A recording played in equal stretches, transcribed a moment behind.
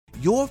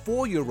your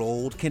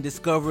 4-year-old can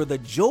discover the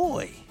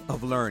joy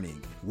of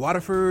learning.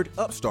 Waterford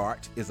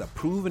Upstart is a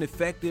proven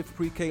effective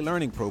pre-K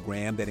learning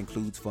program that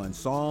includes fun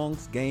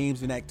songs,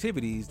 games, and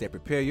activities that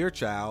prepare your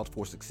child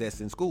for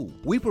success in school.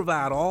 We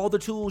provide all the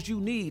tools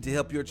you need to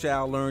help your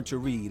child learn to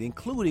read,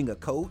 including a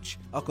coach,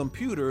 a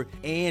computer,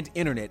 and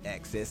internet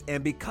access.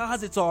 And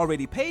because it's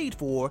already paid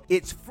for,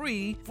 it's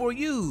free for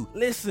you.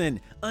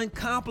 Listen,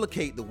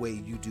 uncomplicate the way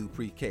you do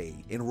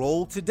pre-K.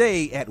 Enroll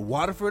today at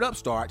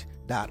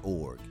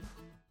waterfordupstart.org.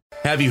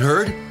 Have you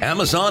heard?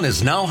 Amazon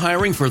is now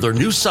hiring for their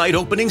new site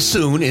opening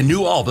soon in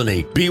New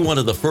Albany. Be one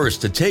of the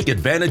first to take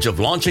advantage of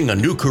launching a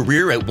new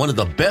career at one of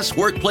the best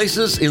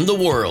workplaces in the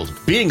world.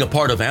 Being a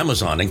part of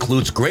Amazon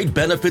includes great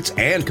benefits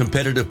and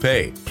competitive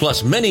pay,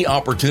 plus many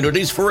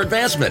opportunities for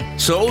advancement.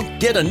 So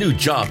get a new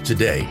job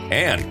today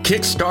and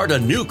kickstart a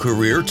new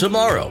career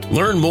tomorrow.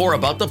 Learn more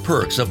about the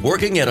perks of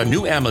working at a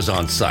new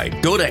Amazon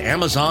site. Go to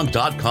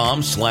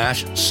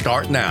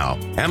amazon.com/start now.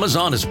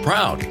 Amazon is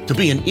proud to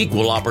be an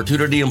equal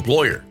opportunity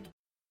employer.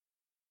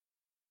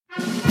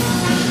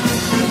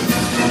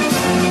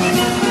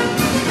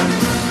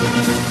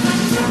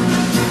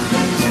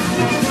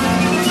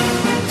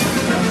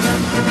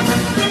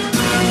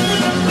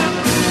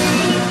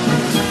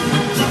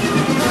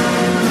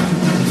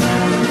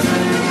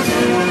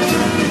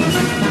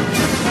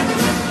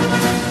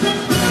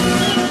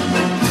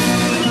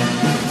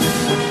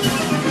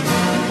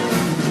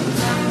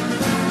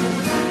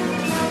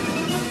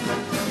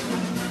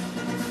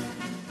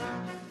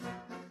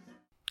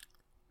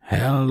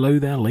 Hello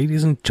there,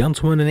 ladies and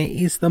gentlemen, and it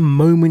is the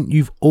moment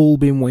you've all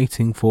been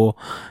waiting for,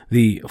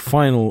 the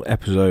final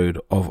episode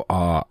of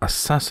our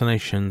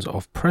Assassinations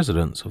of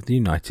Presidents of the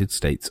United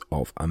States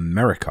of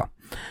America.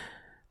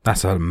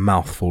 That's a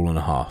mouthful and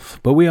a half,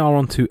 but we are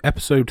on to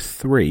episode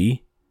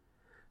 3,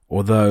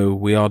 although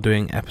we are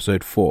doing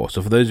episode 4.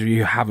 So for those of you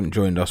who haven't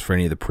joined us for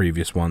any of the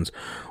previous ones,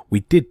 we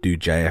did do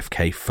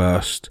JFK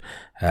first,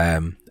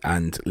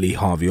 and Lee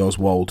Harvey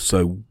Oswald,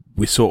 so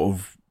we sort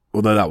of,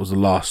 although that was the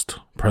last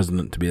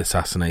president to be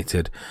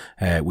assassinated,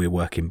 we're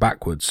working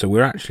backwards. So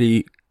we're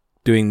actually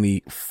doing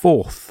the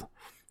 4th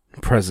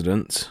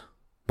president,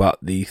 but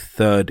the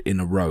 3rd in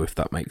a row, if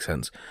that makes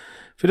sense.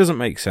 If it doesn't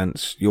make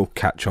sense, you'll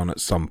catch on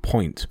at some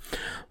point.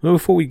 Well,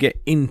 before we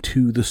get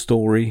into the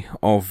story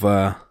of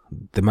the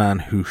man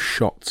who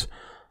shot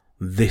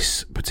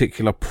this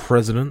particular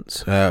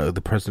president,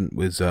 the president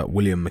was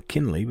William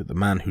McKinley, but the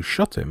man who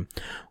shot him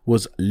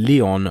was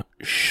Leon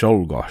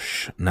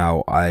Czolgosz.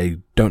 Now, I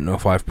don't know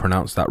if I've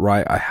pronounced that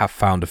right. I have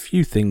found a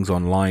few things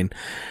online.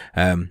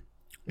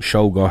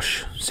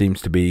 Czolgosz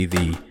seems to be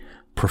the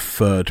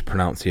preferred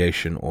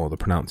pronunciation, or the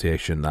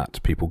pronunciation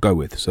that people go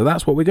with. So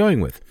that's what we're going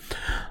with.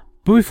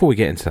 But before we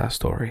get into that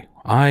story,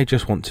 I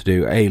just want to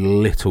do a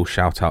little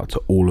shout out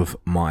to all of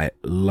my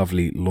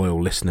lovely,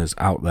 loyal listeners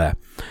out there.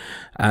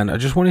 And I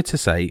just wanted to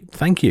say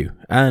thank you.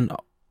 And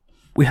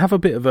we have a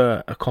bit of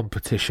a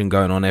competition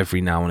going on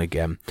every now and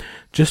again,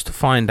 just to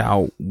find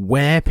out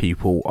where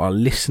people are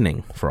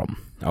listening from.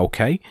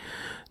 Okay?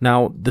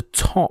 Now, the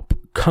top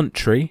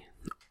country,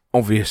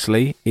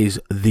 obviously, is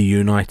the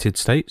United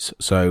States.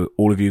 So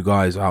all of you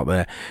guys out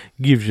there,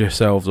 give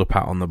yourselves a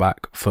pat on the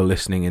back for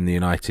listening in the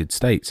United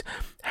States.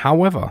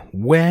 However,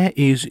 where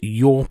is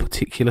your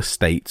particular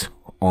state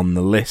on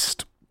the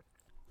list?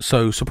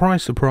 So,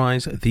 surprise,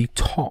 surprise, the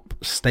top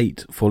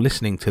state for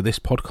listening to this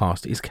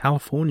podcast is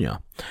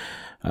California.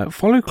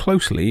 Followed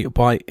closely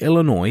by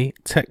Illinois,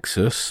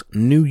 Texas,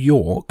 New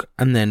York,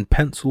 and then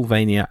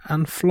Pennsylvania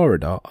and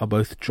Florida are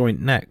both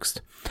joint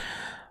next.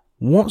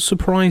 What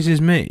surprises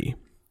me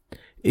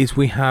is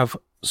we have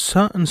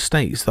certain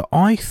states that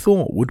I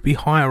thought would be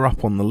higher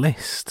up on the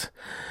list.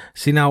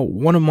 See, now,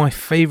 one of my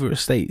favourite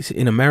states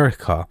in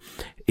America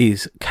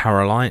is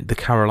the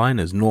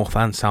Carolinas, North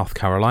and South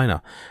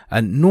Carolina.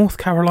 And North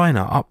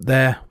Carolina up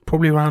there,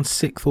 probably around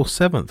 6th or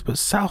 7th, but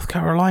South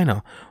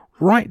Carolina,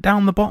 right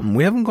down the bottom.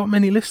 We haven't got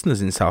many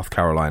listeners in South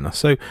Carolina.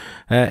 So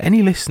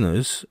any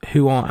listeners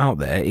who are out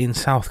there in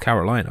South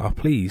Carolina,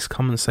 please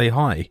come and say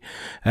hi.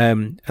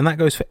 And that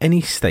goes for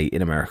any state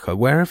in America.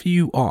 Wherever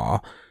you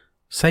are,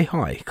 say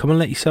hi, come and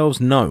let yourselves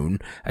known.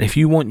 And if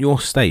you want your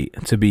state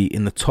to be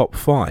in the top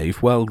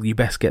 5, well, you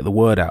best get the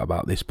word out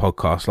about this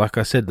podcast. Like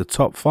I said, the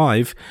top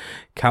 5,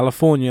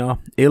 California,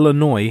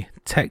 Illinois,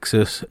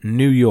 Texas,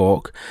 New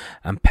York,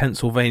 and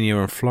Pennsylvania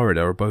and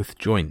Florida are both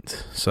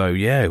joint. So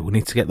yeah, we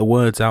need to get the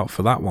words out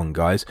for that one,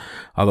 guys.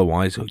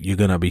 Otherwise, you're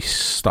going to be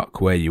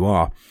stuck where you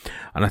are.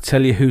 And I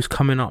tell you who's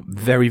coming up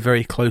very,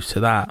 very close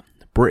to that.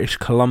 British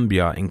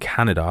Columbia in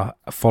Canada,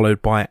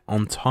 followed by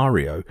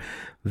Ontario.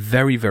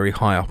 Very, very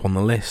high up on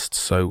the list.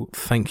 So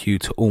thank you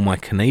to all my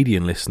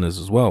Canadian listeners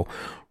as well.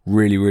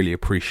 Really, really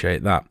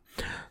appreciate that.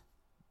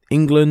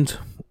 England,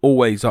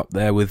 always up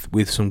there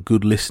with some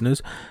good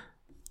listeners.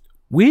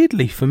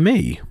 Weirdly for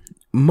me,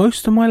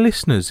 most of my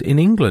listeners in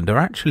England are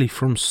actually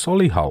from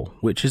Solihull,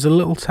 which is a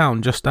little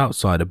town just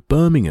outside of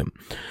Birmingham.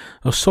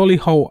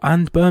 Solihull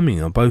and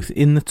Birmingham are both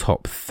in the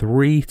top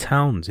 3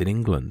 towns in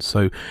England.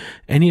 So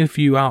any of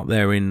you out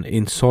there in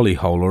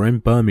Solihull or in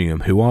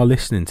Birmingham who are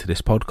listening to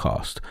this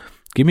podcast,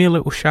 give me a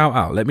little shout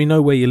out. Let me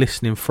know where you're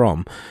listening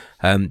from,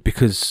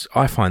 because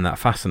I find that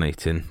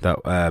fascinating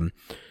that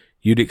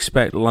you'd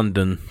expect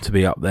London to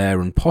be up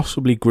there and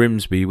possibly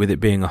Grimsby with it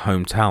being a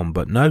hometown,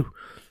 but no,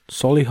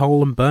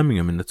 Solihull and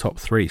Birmingham in the top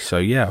 3. So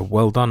yeah,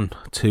 well done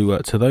to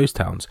those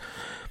towns.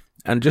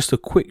 And just a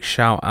quick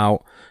shout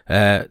out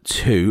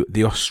to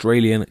the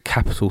Australian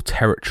Capital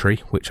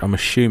Territory, which I'm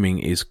assuming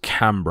is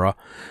Canberra,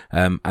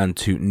 and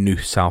to New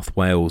South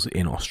Wales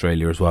in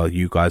Australia as well.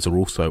 You guys are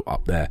also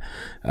up there.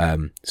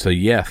 So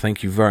yeah,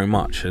 thank you very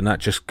much. And that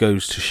just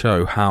goes to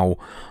show how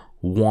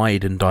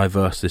wide and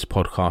diverse this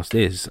podcast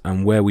is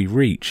and where we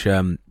reach.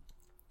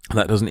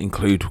 That doesn't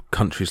include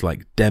countries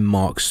like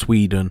Denmark,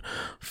 Sweden,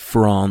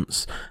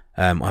 France.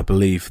 I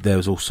believe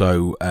there's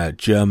also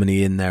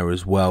Germany in there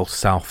as well,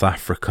 South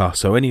Africa.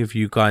 So any of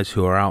you guys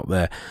who are out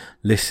there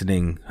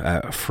listening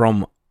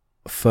from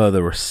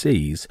further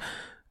seas,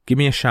 give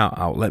me a shout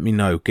out. Let me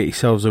know. Get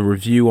yourselves a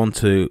review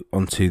onto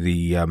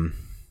the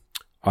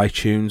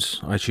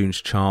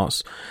iTunes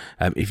charts.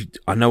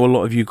 I know a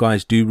lot of you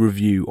guys do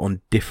review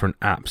on different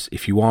apps.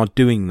 If you are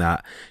doing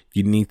that,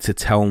 you need to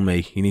tell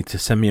me. You need to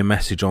send me a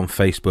message on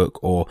Facebook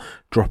or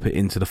drop it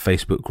into the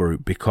Facebook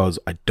group, because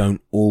I don't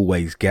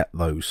always get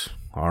those.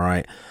 All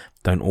right,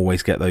 don't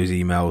always get those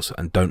emails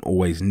and don't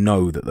always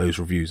know that those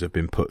reviews have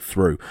been put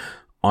through.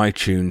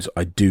 iTunes,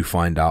 I do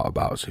find out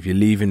about. So if you're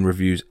leaving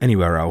reviews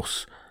anywhere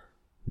else,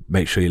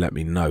 make sure you let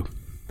me know.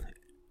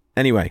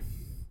 Anyway,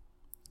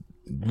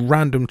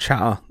 random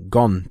chatter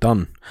gone,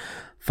 done.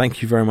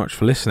 Thank you very much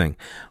for listening.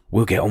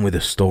 We'll get on with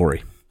the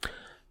story.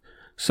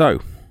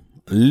 So,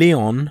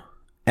 Leon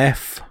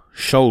F.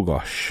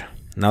 Czolgosz.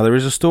 Now, there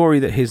is a story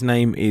that his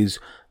name is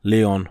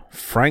Leon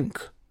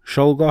Frank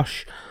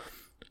Czolgosz,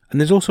 and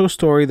there's also a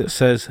story that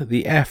says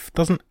the F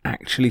doesn't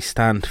actually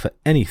stand for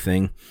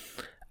anything,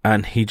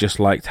 and he just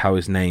liked how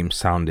his name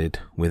sounded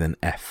with an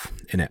F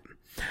in it.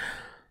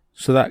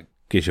 So that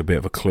gives you a bit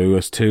of a clue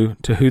as to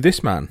who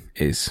this man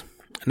is.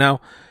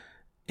 Now,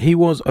 he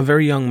was a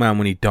very young man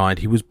when he died.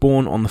 He was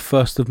born on the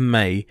 1st of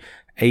May,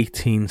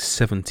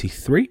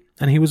 1873,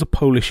 and he was a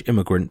Polish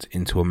immigrant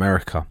into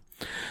America.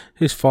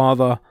 His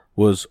father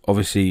was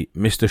obviously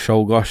Mr.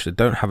 Czolgosz. They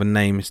don't have a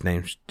name.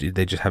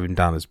 They just have him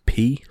down as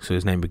P, so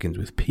his name begins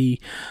with P.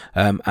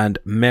 And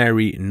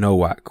Mary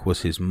Nowak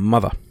was his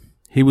mother.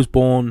 He was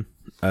born,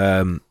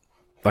 like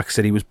I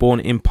said, he was born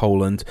in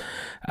Poland,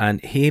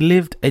 and he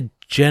lived a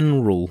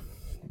generally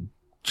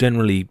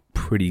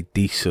pretty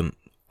decent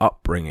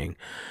upbringing.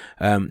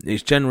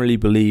 It's generally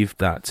believed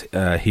that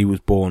he was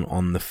born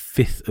on the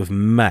 5th of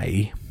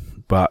May,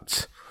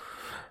 but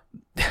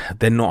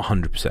they're not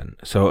 100%.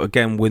 So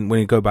again, when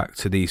you go back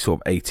to the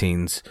sort of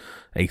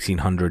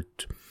 1800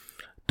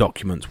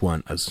 documents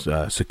weren't as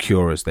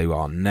secure as they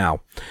are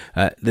now.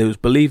 There was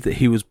believed that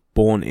he was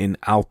born in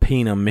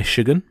Alpena,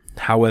 Michigan.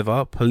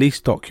 However,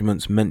 police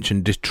documents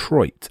mention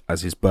Detroit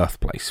as his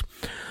birthplace.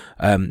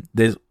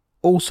 There's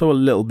also a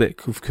little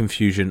bit of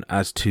confusion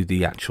as to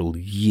the actual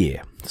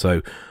year.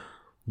 So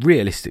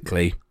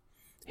realistically,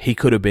 he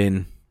could have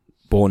been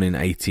born in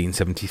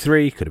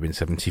 1873, could have been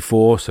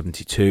 74,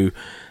 72,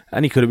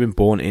 and he could have been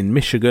born in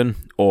Michigan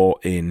or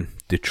in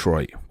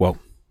Detroit. Well,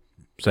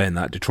 saying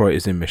that, Detroit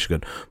is in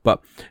Michigan,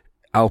 but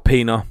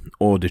Alpena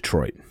or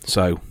Detroit.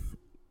 So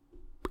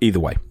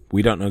either way,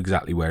 we don't know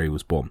exactly where he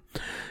was born.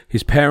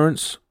 His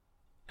parents,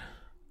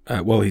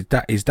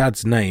 his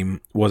dad's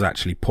name was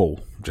actually Paul.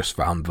 Just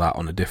found that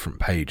on a different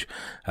page.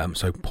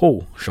 So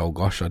Paul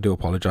Czolgosz, I do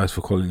apologise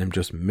for calling him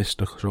just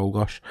Mr.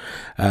 Czolgosz,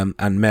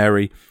 and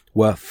Mary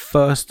were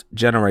first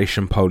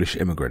generation Polish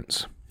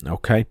immigrants.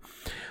 Okay,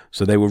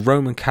 so they were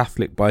Roman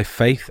Catholic by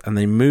faith, and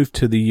they moved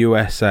to the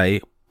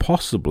USA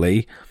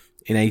possibly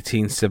in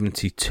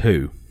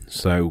 1872.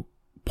 So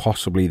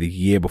possibly the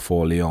year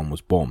before Leon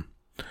was born.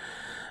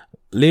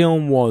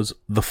 Leon was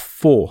the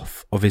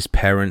fourth of his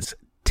parents'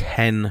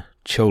 10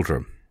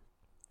 children.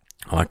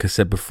 Like I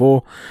said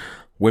before,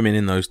 women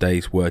in those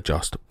days were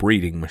just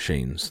breeding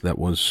machines. That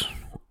was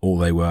all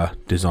they were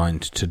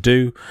designed to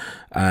do,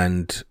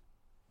 and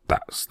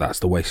that's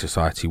the way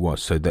society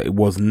was. So that it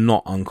was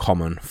not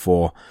uncommon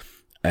for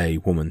a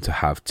woman to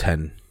have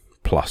 10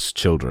 plus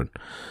children.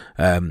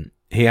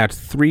 He had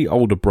 3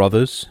 older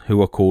brothers who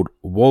were called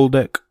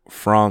Waldek,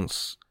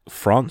 Frank,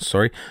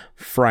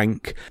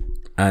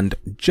 and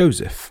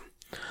Joseph.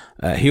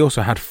 He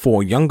also had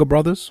 4 younger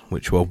brothers,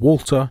 which were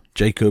Walter,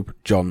 Jacob,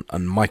 John,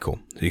 and Michael.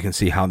 So you can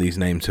see how these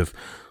names have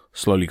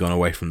slowly gone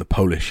away from the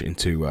Polish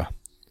into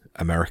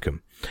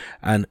American.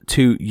 And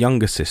 2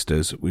 younger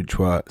sisters, which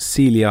were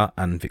Celia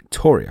and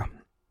Victoria.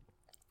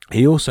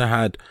 He also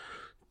had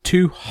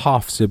 2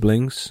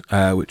 half-siblings,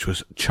 which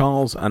was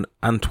Charles and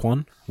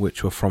Antoine,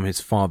 which were from his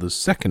father's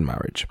second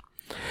marriage.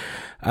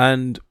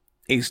 And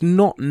it's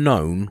not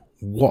known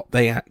what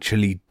they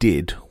actually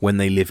did when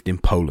they lived in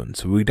Poland.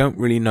 So we don't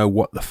really know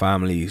what the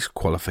family's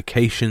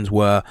qualifications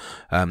were,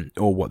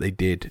 or what they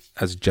did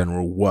as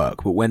general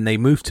work. But when they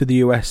moved to the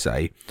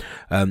USA,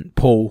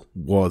 Paul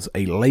was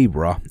a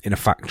labourer in a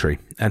factory,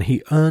 and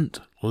he earned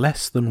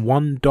less than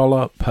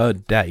 $1 per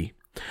day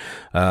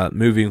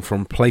moving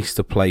from place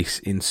to place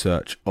in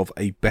search of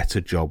a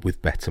better job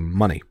with better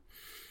money.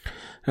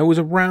 It was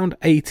around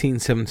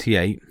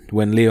 1878,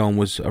 when Leon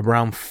was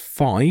around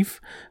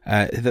 5,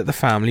 that the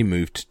family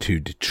moved to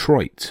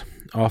Detroit.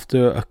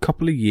 After a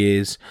couple of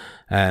years,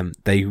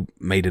 they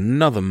made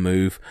another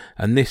move,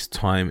 and this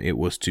time it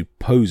was to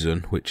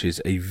Posen, which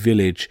is a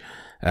village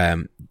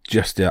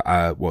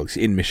it's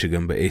in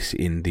Michigan, but it's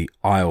in the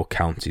Isle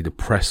County, the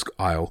Presque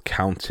Isle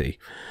County.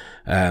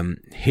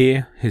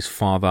 Here, his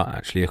father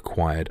actually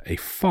acquired a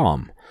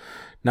farm.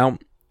 Now,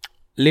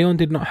 Leon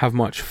did not have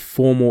much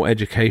formal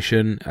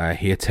education.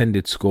 He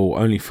attended school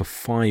only for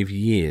 5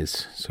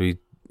 years. So he,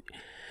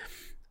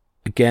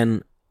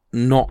 again,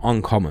 not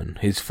uncommon.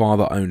 His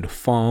father owned a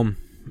farm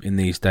in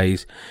these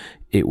days.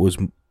 It was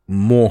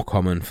more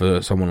common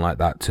for someone like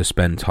that to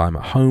spend time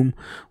at home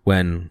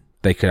when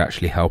they could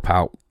actually help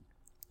out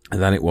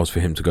than it was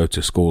for him to go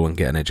to school and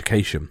get an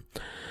education.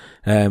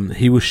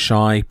 He was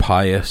shy,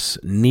 pious,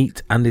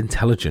 neat and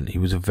intelligent. He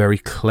was a very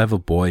clever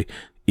boy,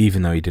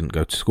 even though he didn't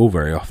go to school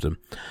very often.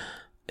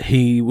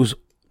 He was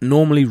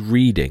normally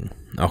reading,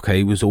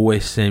 he was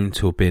always seemed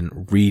to have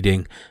been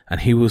reading,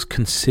 and he was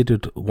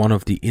considered one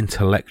of the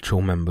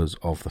intellectual members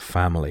of the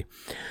family.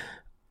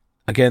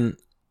 Again,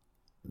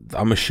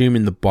 I'm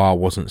assuming the bar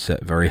wasn't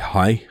set very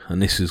high,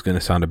 and this is going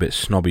to sound a bit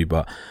snobby,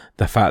 but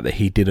the fact that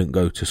he didn't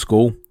go to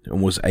school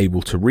and was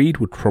able to read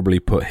would probably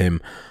put him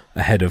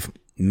ahead of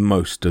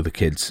most of the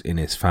kids in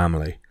his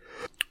family.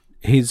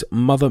 His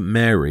mother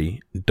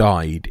Mary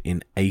died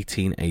in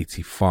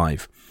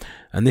 1885,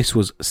 and this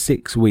was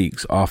 6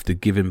 weeks after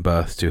giving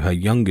birth to her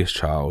youngest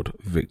child,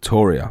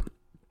 Victoria.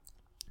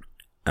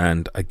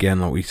 And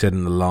again, like we said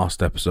in the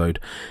last episode,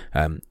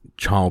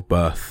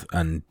 childbirth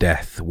and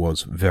death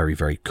was very,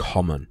 very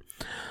common.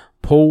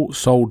 Paul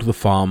sold the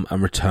farm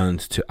and returned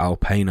to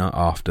Alpena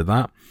after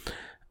that,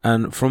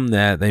 and from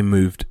there they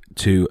moved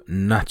to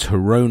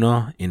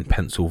Natarona in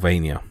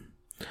Pennsylvania.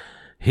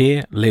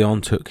 Here,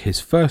 Leon took his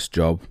first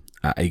job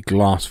at a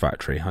glass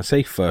factory. I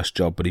say first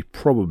job, but he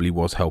probably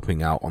was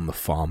helping out on the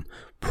farm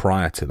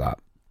prior to that.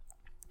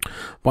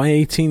 By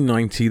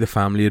 1890, the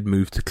family had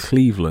moved to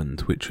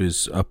Cleveland, which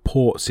was a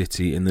port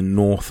city in the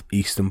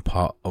northeastern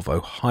part of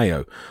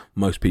Ohio.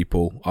 Most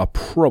people are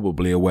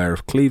probably aware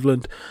of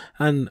Cleveland,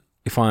 and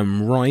if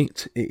I'm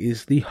right, it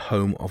is the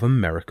home of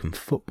American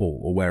football,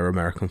 or where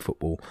American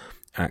football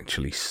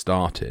actually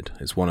started.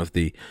 It's one of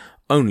the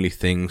only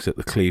things that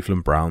the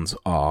Cleveland Browns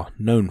are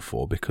known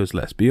for, because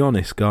let's be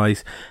honest,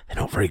 guys, they're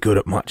not very good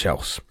at much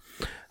else.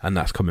 And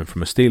that's coming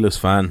from a Steelers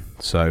fan,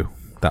 so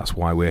that's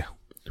why we'll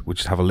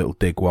just have a little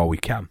dig while we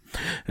can.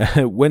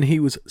 When he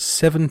was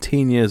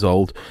 17 years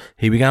old,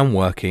 he began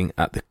working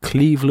at the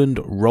Cleveland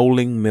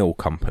Rolling Mill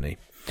Company.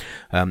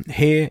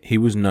 Here, he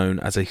was known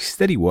as a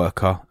steady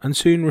worker and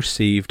soon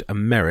received a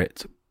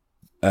merit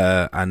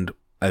and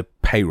a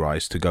pay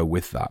rise to go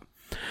with that.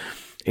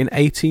 In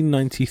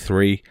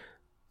 1893,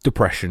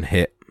 Depression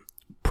hit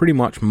pretty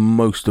much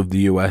most of the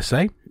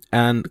USA,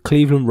 and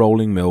Cleveland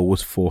Rolling Mill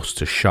was forced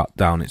to shut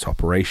down its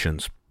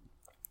operations.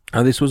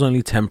 Now, this was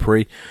only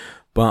temporary,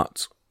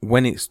 but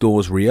when its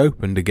doors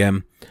reopened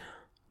again,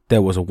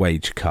 there was a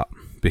wage cut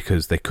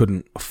because they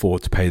couldn't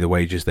afford to pay the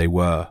wages they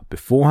were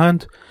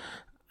beforehand.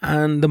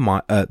 And the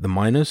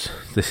miners,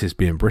 this is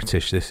being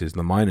British, this is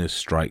the miners'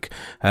 strike,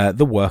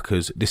 the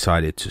workers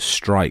decided to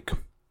strike.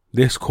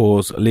 This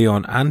caused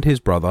Leon and his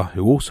brother,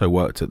 who also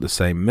worked at the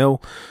same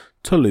mill,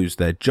 to lose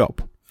their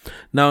job.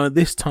 Now, at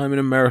this time in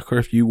America,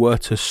 if you were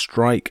to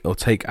strike or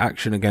take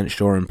action against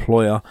your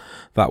employer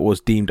that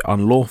was deemed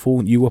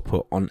unlawful, you were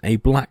put on a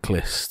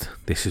blacklist.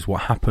 This is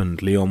what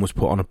happened. Leon was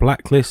put on a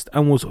blacklist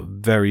and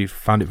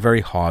found it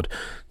very hard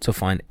to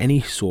find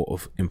any sort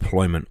of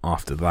employment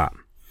after that.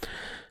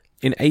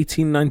 In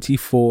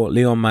 1894,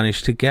 Leon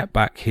managed to get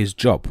back his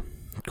job,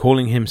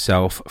 calling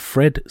himself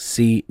Fred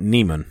C.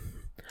 Niemann.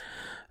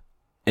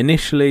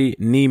 Initially,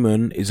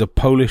 Niemann is a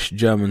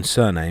Polish-German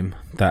surname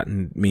that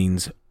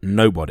means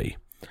nobody.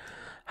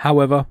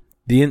 However,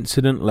 the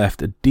incident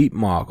left a deep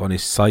mark on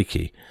his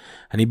psyche,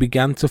 and he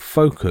began to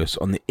focus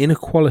on the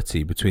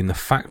inequality between the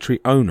factory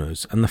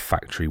owners and the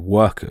factory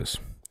workers.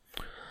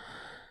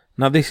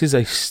 Now, this is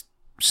a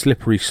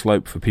slippery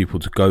slope for people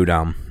to go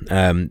down.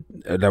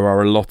 There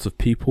are a lot of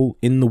people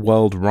in the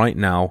world right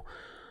now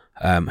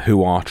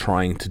who are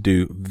trying to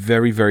do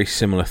very, very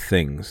similar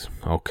things.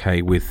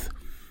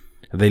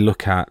 They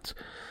look at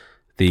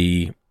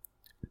the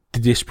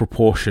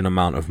disproportionate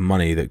amount of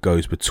money that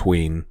goes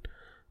between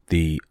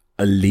the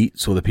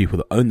elites, or the people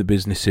that own the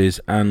businesses,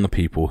 and the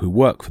people who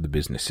work for the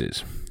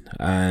businesses.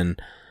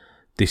 And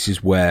this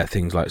is where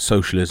things like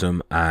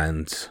socialism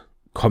and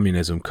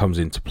communism comes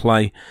into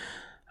play.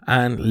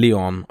 And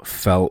Leon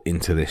fell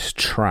into this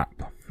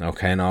trap.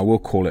 And I will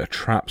call it a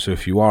trap. So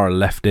if you are a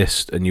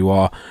leftist and you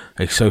are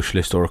a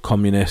socialist or a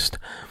communist,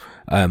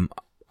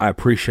 I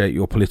appreciate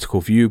your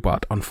political view,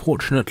 but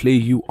unfortunately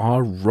you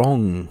are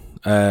wrong.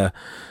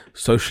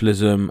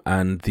 Socialism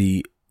and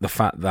the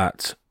fact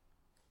that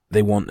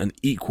they want an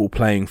equal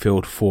playing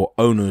field for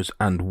owners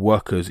and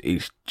workers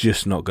is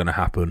just not going to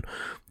happen.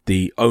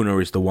 the owner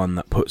is the one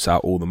that puts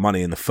out all the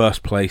money in the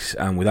first place,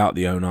 and without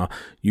the owner,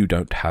 you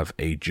don't have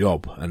a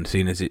job. And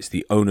seeing as it's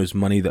the owner's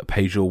money that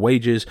pays your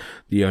wages,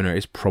 the owner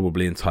is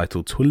probably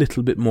entitled to a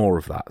little bit more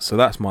of that. So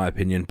that's my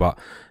opinion, but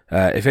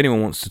if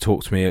anyone wants to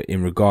talk to me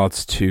in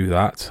regards to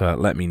that,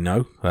 let me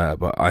know.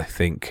 But I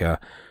think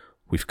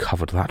we've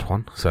covered that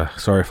one. So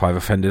sorry if I've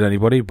offended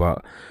anybody,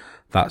 but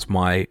that's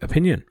my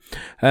opinion.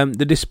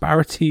 The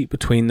disparity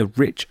between the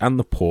rich and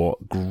the poor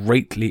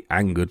greatly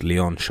angered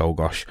Leon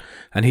Czolgosz,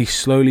 and he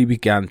slowly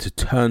began to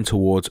turn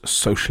towards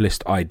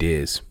socialist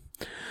ideas.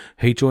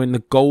 He joined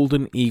the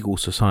Golden Eagle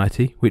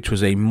Society, which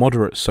was a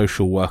moderate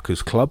social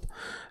workers club,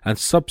 and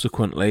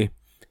subsequently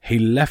he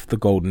left the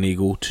Golden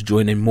Eagle to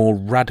join a more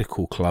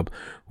radical club,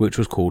 which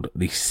was called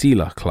the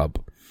Sila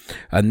Club.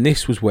 And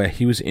this was where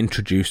he was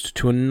introduced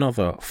to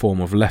another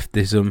form of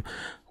leftism,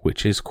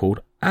 which is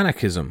called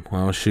anarchism.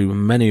 Well, I'm sure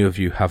many of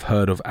you have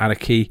heard of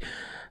anarchy,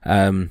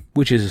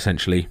 which is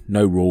essentially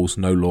no rules,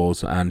 no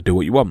laws, and do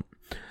what you want.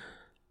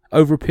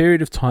 Over a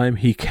period of time,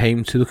 he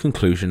came to the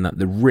conclusion that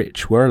the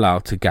rich were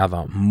allowed to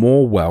gather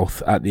more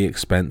wealth at the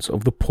expense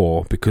of the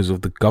poor because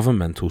of the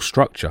governmental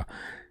structure.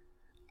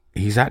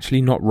 He's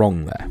actually not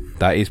wrong there.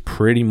 That is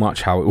pretty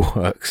much how it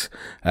works.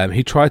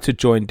 He tried to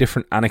join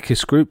different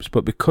anarchist groups,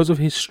 but because of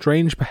his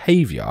strange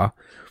behaviour,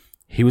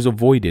 he was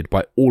avoided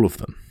by all of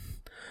them.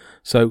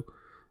 So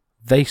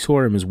they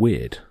saw him as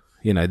weird.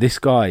 You know, this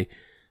guy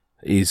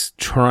is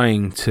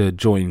trying to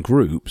join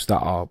groups that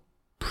are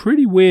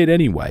pretty weird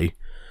anyway,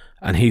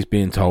 and he's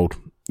being told,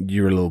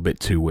 you're a little bit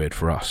too weird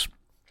for us.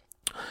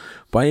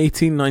 By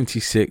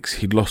 1896,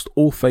 he'd lost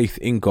all faith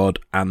in God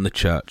and the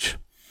church.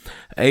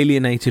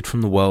 Alienated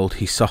from the world,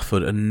 he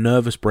suffered a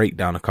nervous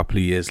breakdown a couple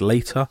of years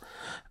later,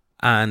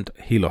 and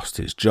he lost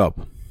his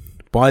job.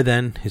 By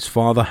then, his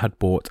father had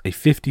bought a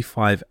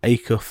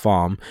 55-acre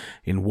farm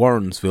in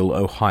Warrensville,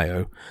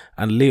 Ohio,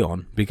 and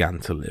Leon began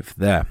to live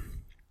there.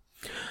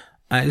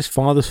 At his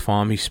father's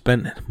farm, he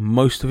spent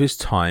most of his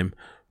time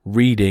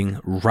reading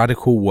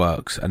radical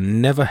works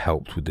and never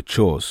helped with the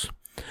chores.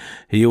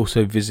 He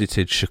also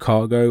visited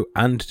Chicago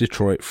and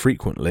Detroit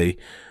frequently,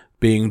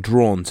 being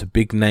drawn to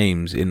big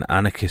names in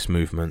anarchist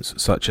movements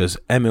such as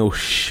Emil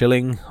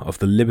Schilling of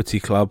the Liberty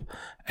Club,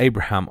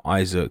 Abraham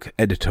Isaac,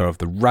 editor of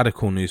the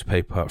radical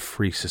newspaper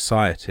Free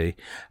Society,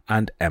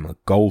 and Emma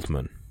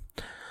Goldman.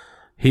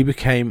 He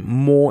became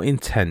more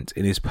intent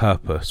in his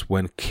purpose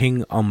when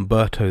King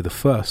Umberto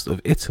I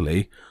of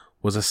Italy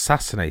was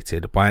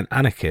assassinated by an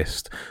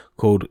anarchist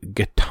called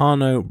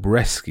Gaetano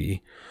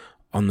Bresci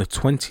on the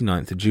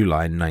 29th of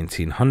July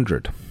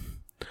 1900.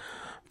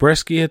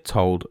 Bresci had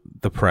told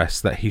the press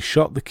that he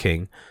shot the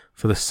king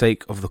for the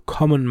sake of the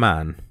common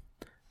man,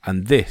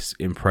 and this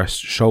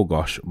impressed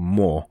Czolgosz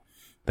more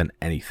than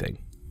anything.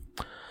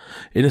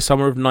 In the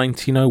summer of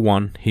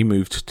 1901, he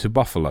moved to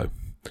Buffalo,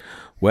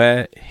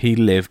 where he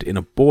lived in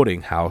a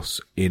boarding house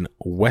in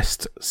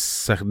West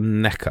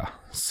Seneca.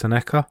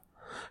 Seneca?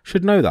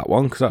 Should know that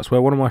one because that's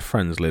where one of my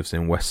friends lives,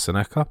 in West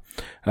Seneca,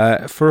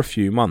 for a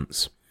few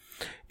months.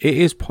 It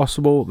is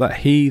possible that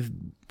he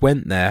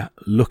went there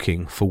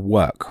looking for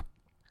work,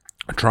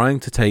 trying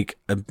to take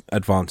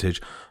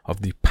advantage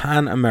of the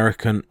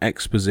Pan-American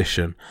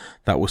Exposition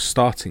that was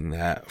starting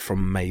there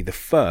from May the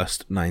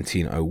 1st,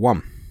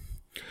 1901.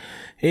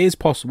 It is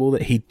possible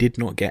that he did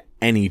not get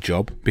any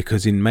job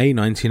because in May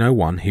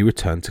 1901 he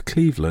returned to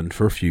Cleveland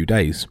for a few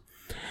days.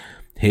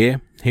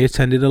 Here, he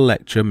attended a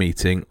lecture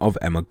meeting of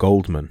Emma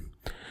Goldman.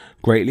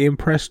 Greatly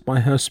impressed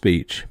by her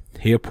speech,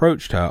 he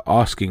approached her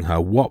asking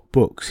her what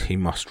books he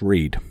must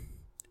read.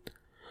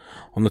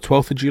 On the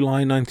 12th of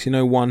July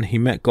 1901, he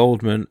met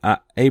Goldman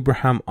at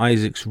Abraham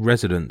Isaac's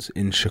residence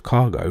in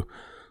Chicago,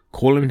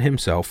 calling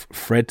himself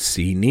Fred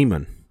C.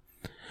 Neiman.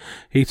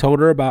 He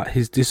told her about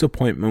his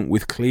disappointment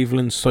with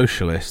Cleveland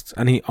socialists,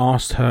 and he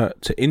asked her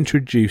to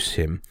introduce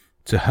him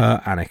to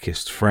her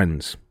anarchist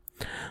friends.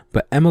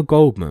 But Emma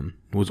Goldman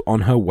was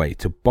on her way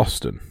to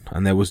Boston,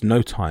 and there was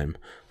no time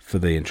for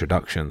the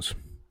introductions.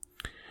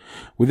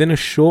 Within a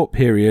short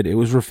period, it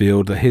was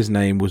revealed that his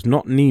name was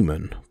not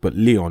Neiman, but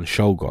Leon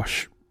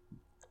Czolgosz.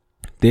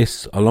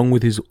 This, along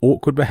with his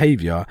awkward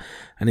behaviour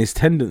and his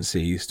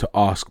tendencies to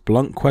ask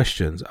blunt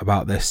questions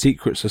about their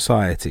secret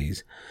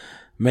societies,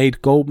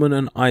 made Goldman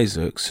and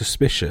Isaac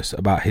suspicious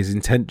about his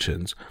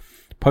intentions,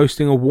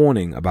 posting a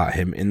warning about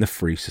him in the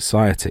Free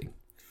Society.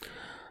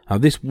 Now,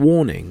 this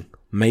warning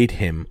made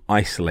him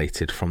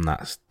isolated from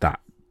that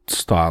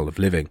style of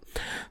living.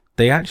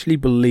 They actually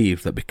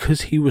believed that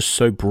because he was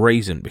so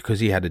brazen,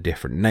 because he had a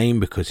different name,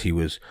 because he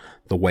was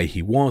the way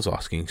he was,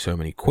 asking so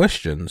many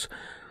questions,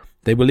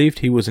 they believed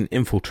he was an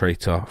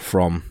infiltrator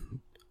from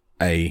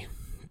the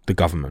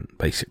government,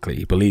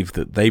 basically.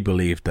 They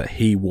believed that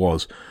he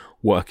was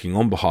working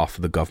on behalf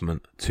of the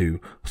government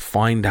to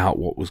find out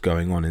what was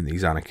going on in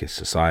these anarchist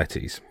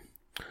societies.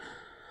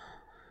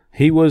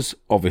 He was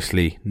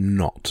obviously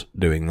not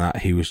doing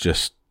that. He was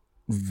just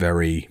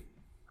very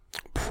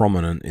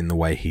prominent in the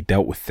way he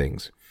dealt with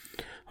things.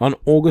 On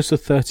August the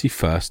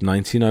 31st,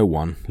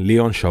 1901,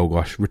 Leon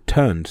Czolgosz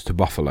returned to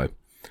Buffalo,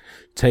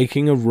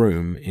 taking a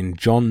room in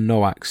John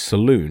Nowak's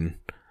saloon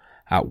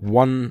at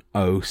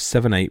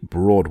 1078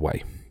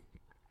 Broadway.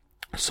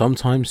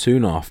 Sometime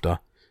soon after,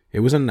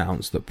 it was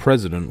announced that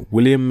President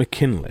William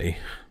McKinley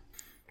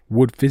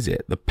would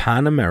visit the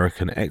Pan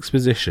American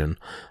Exposition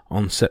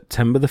on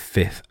September the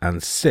 5th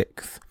and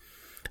 6th,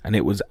 and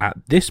it was at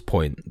this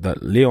point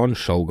that Leon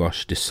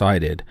Czolgosz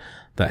decided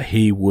that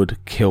he would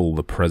kill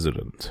the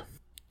president.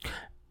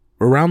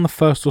 Around the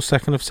 1st or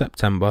 2nd of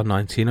September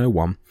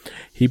 1901,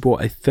 he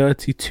bought a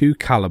 .32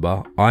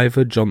 caliber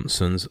Ivor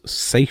Johnson's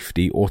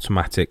safety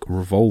automatic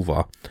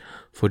revolver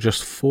for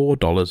just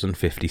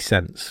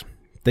 $4.50.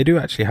 They do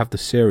actually have the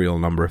serial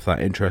number if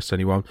that interests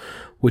anyone,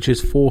 which is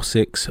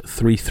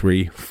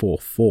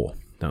 463344.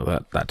 Now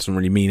that doesn't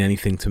really mean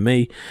anything to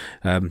me.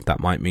 That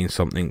might mean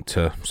something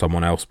to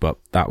someone else, but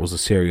that was the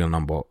serial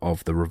number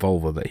of the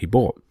revolver that he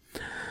bought.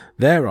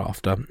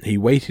 Thereafter, he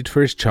waited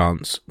for his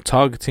chance,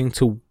 targeting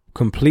to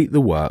complete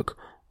the work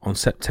on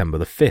September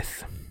the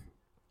 5th.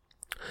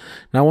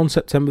 Now, on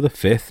September the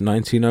 5th,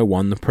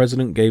 1901, the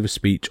president gave a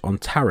speech on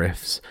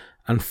tariffs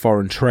and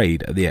foreign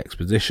trade at the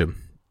exposition.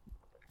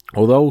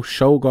 Although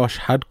Czolgosz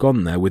had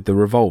gone there with the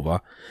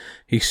revolver,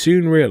 he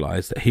soon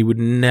realised that he would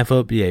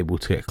never be able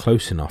to get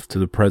close enough to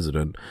the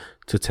president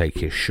to take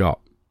his shot,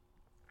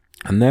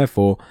 and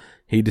therefore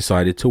he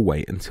decided to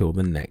wait until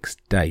the next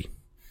day.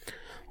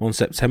 On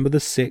September the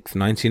 6th,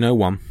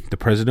 1901, the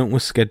president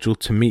was scheduled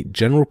to meet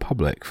general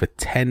public for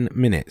 10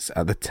 minutes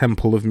at the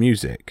Temple of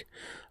Music,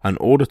 an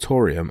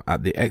auditorium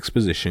at the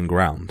exposition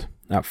ground,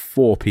 at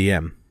 4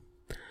 p.m.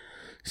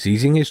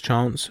 Seizing his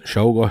chance,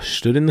 Czolgosz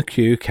stood in the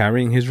queue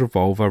carrying his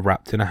revolver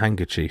wrapped in a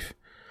handkerchief,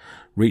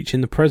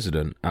 reaching the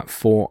president at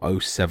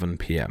 4:07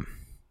 p.m.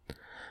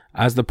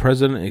 As the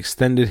president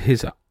extended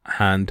his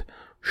hand,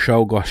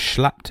 Czolgosz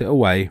slapped it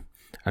away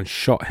and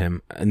shot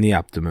him in the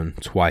abdomen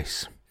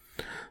twice.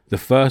 The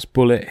first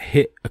bullet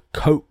hit a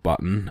coat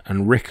button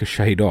and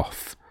ricocheted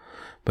off,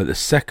 but the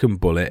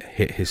second bullet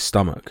hit his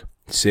stomach,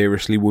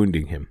 seriously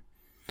wounding him.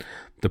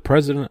 The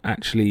president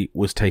actually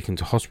was taken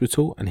to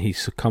hospital and he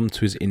succumbed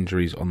to his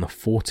injuries on the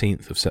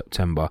 14th of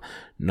September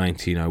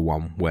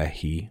 1901, where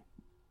he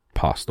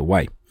passed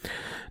away.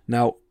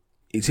 Now,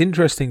 it's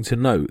interesting to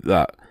note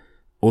that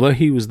although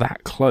he was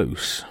that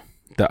close,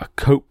 that a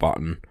coat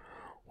button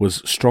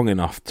was strong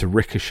enough to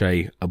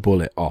ricochet a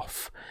bullet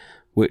off,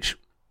 which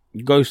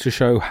goes to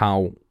show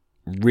how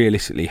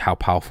realistically how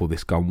powerful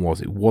this gun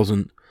was. It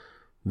wasn't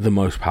the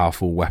most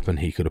powerful weapon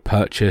he could have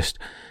purchased.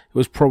 It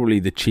was probably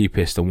the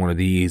cheapest and one of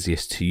the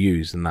easiest to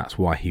use, and that's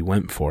why he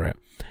went for it.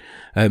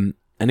 And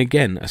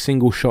again, a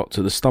single shot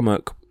to the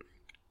stomach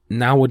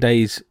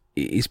nowadays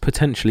is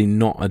potentially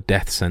not a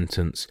death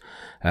sentence.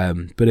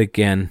 But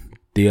again,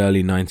 the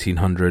early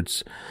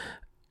 1900s,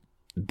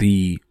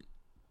 the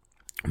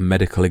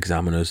medical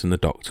examiners and the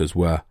doctors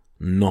were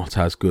not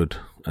as good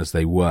as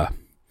they were,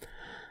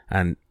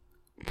 and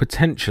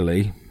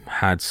potentially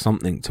had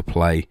something to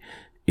play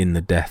in the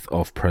death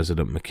of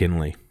President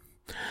McKinley.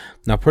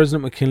 Now,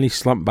 President McKinley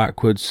slumped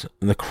backwards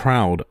and the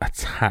crowd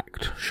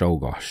attacked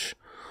Czolgosz.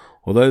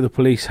 Although the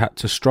police had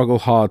to struggle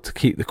hard to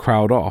keep the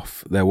crowd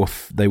off, they were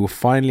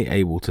finally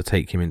able to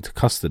take him into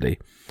custody,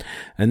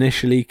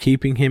 initially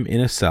keeping him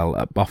in a cell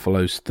at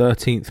Buffalo's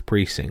 13th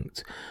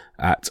precinct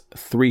at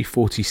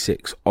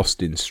 346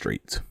 Austin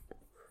Street.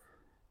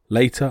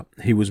 Later,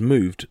 he was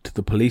moved to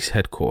the police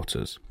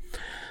headquarters.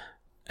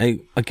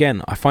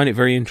 Again, I find it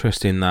very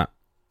interesting that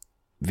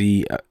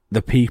the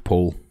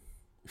people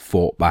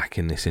fought back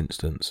in this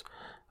instance.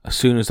 As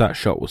soon as that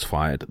shot was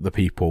fired, the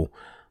people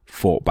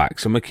fought back.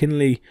 So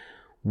McKinley,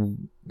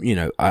 you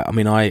know,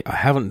 I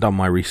haven't done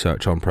my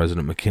research on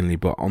President McKinley,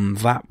 but on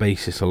that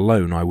basis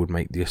alone, I would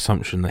make the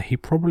assumption that he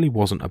probably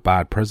wasn't a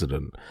bad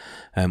president.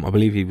 I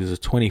believe he was the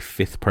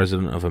 25th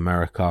president of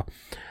America.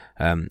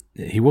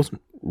 He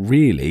wasn't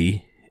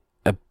really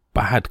a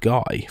bad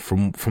guy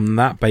from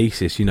that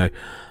basis. You know,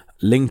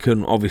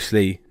 Lincoln,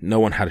 obviously, no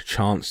one had a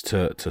chance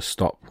to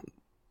stop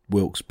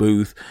Wilkes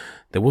Booth.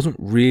 There wasn't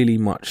really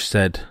much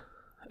said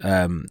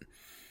in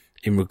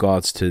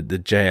regards to the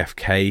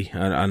JFK,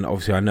 and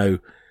obviously I know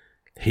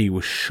he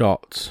was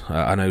shot.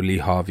 I know Lee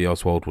Harvey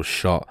Oswald was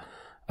shot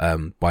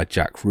by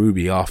Jack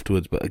Ruby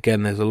afterwards, but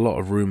again, there's a lot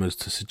of rumours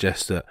to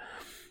suggest that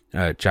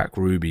Jack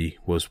Ruby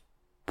was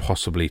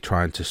possibly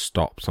trying to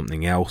stop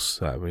something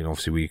else. I mean,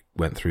 obviously we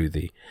went through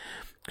the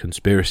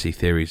conspiracy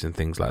theories and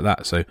things like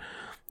that, so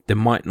there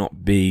might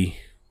not be...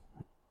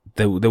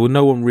 There were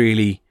no one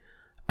really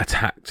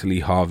attacked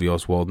Lee Harvey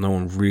Oswald. No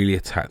one really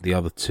attacked the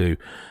other two.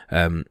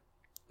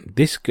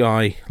 This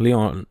guy,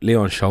 Leon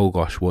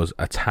Czolgosz, was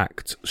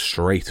attacked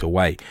straight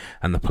away,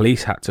 and the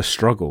police had to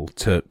struggle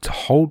to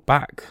hold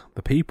back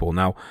the people.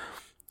 Now,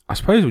 I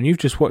suppose when you've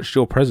just watched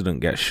your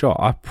president get shot,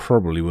 I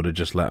probably would have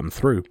just let him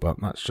through, but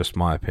that's just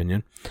my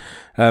opinion.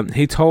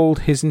 He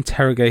told his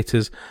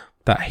interrogators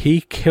that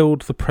he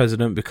killed the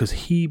president because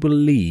he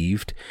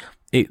believed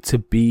it to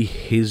be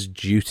his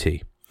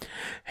duty.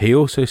 He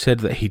also said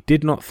that he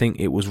did not think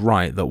it was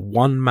right that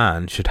one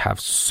man should have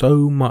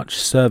so much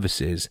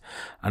services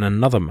and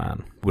another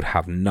man would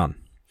have none.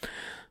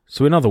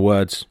 So in other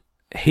words,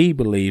 he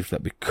believed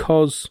that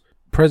because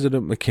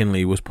President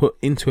McKinley was put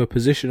into a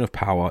position of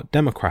power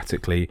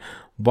democratically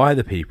by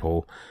the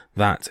people,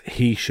 that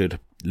he should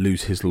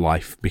lose his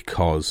life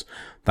because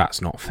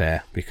that's not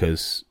fair,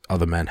 because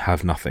other men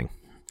have nothing.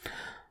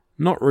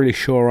 Not really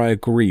sure I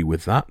agree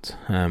with that,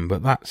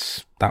 but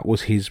that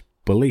was his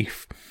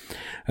belief.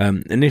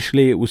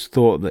 Initially, it was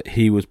thought that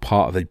he was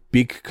part of a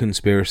big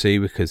conspiracy,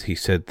 because he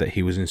said that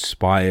he was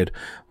inspired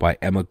by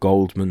Emma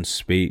Goldman's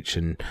speech,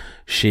 and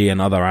she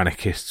and other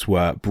anarchists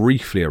were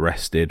briefly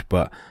arrested,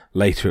 but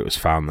later it was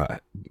found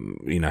that,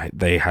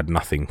 they had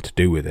nothing to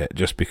do with it.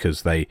 Just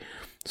because they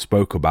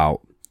spoke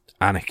about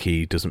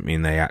anarchy doesn't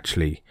mean they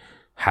actually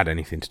had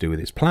anything to do with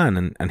his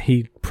plan, and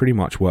he pretty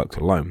much worked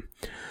alone.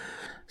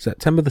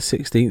 September the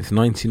 16th,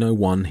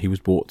 1901, he was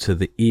brought to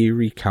the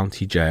Erie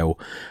County Jail,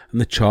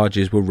 and the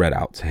charges were read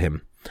out to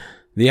him.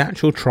 The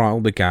actual trial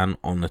began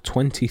on the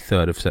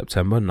 23rd of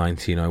September,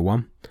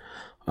 1901,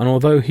 and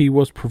although he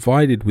was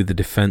provided with a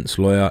defence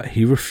lawyer,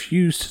 he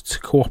refused to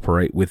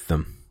cooperate with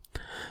them.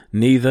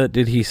 Neither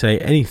did he say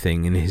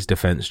anything in his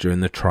defence during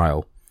the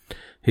trial.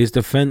 His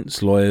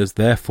defence lawyers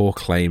therefore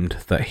claimed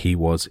that he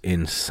was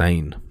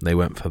insane. They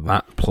went for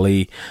that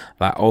plea,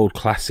 that old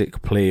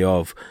classic plea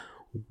of,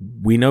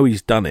 we know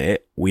he's done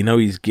it, we know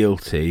he's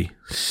guilty,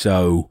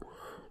 so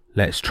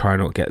let's try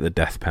not get the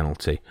death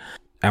penalty,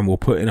 and we'll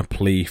put in a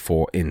plea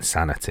for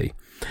insanity.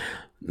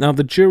 Now,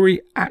 the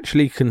jury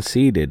actually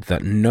conceded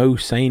that no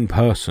sane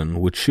person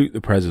would shoot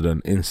the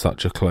president in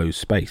such a closed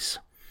space.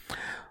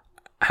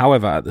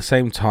 However, at the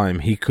same time,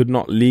 he could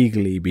not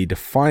legally be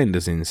defined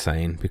as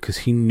insane because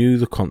he knew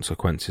the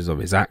consequences of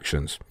his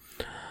actions.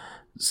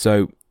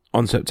 So,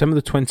 on September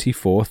the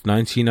 24th,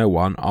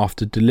 1901,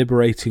 after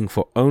deliberating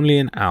for only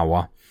an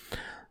hour,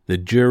 the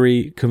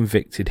jury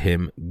convicted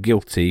him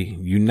guilty,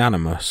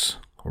 unanimous,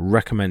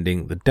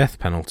 recommending the death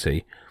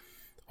penalty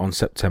on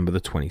September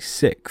the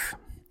 26th.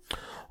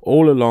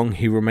 All along,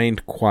 he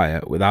remained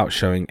quiet without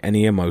showing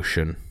any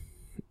emotion.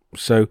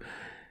 So,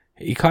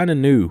 he kind of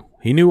knew.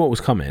 He knew what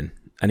was coming,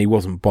 and he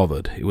wasn't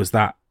bothered. It was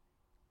that,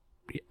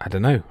 I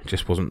don't know,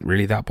 just wasn't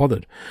really that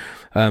bothered.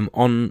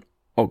 On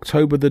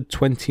October the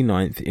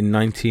 29th in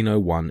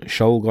 1901,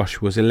 Czolgosz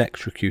was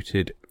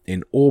electrocuted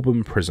in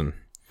Auburn Prison.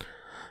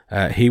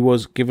 He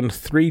was given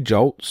 3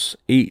 jolts,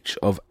 each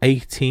of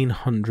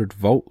 1800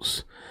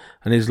 volts,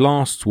 and his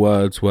last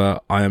words were,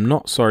 "I am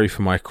not sorry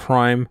for my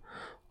crime.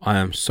 I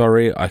am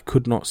sorry I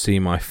could not see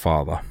my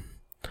father."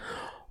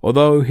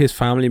 Although his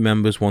family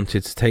members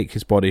wanted to take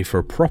his body for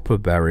a proper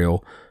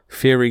burial,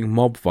 fearing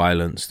mob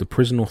violence, the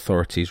prison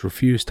authorities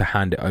refused to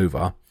hand it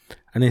over,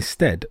 and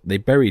instead they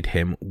buried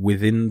him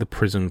within the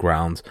prison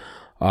grounds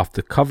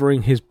after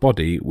covering his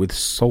body with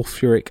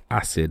sulfuric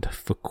acid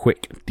for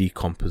quick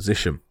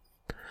decomposition.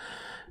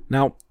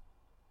 Now,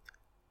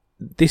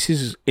 this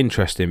is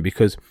interesting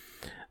because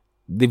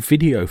the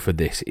video for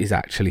this is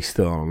actually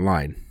still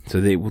online.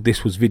 So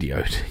this was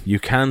videoed. You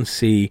can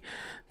see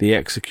the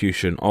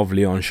execution of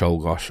Leon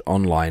Czolgosz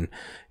online.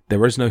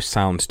 There is no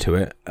sound to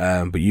it,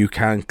 but you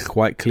can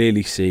quite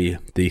clearly see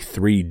the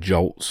 3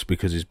 jolts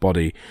because his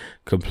body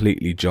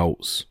completely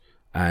jolts.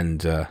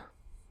 And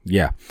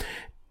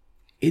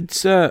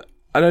it's I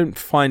don't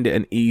find it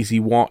an easy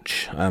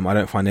watch. I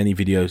don't find any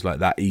videos like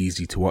that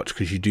easy to watch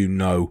because you do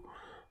know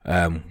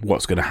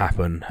what's going to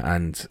happen.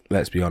 And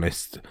let's be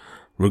honest,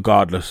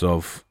 regardless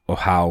of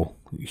how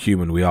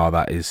human we are,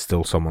 that is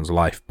still someone's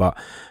life. But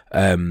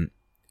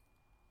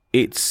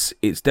it's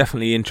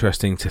definitely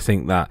interesting to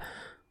think that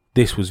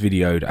this was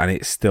videoed and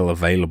it's still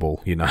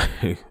available,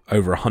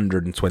 over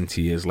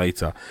 120 years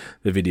later,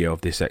 the video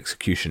of this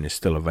execution is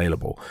still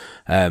available.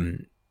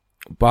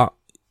 But,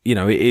 it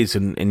is,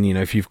 and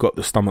if you've got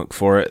the stomach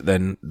for it,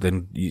 then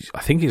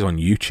I think it's on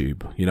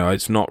YouTube.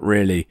 It's not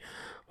really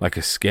like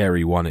a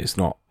scary one. It's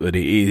not, but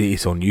it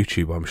is on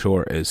YouTube, I'm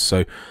sure it is.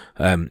 So,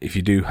 if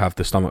you do have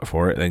the stomach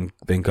for it,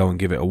 then go and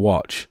give it a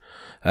watch.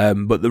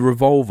 But the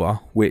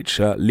revolver, which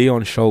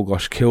Leon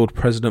Czolgosz killed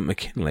President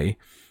McKinley,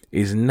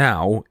 is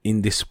now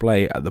in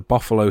display at the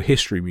Buffalo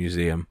History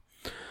Museum.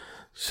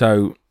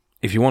 So,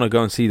 if you want to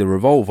go and see the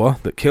revolver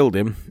that killed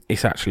him,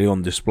 it's actually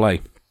on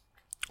display.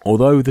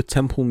 Although the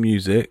Temple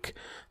Music,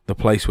 the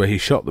place where he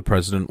shot the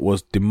president,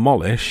 was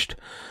demolished,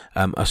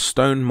 a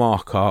stone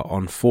marker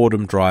on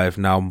Fordham Drive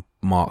now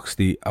marks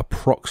the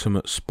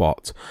approximate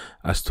spot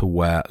as to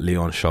where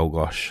Leon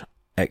Czolgosz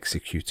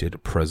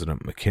executed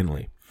President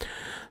McKinley.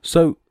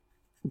 So,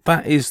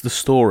 that is the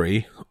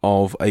story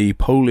of a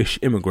Polish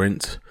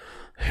immigrant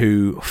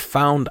who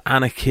found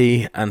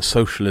anarchy and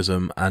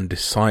socialism and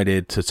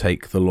decided to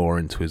take the law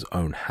into his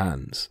own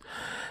hands.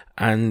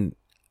 And,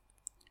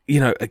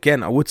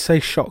 again, I would say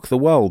shock the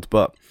world,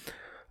 but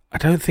I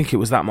don't think it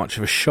was that much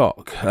of a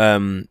shock.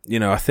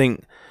 I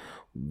think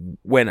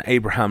when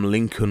Abraham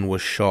Lincoln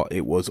was shot,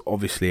 it was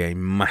obviously a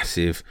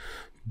massive,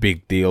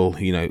 big deal,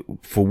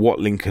 for what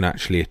Lincoln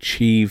actually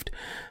achieved.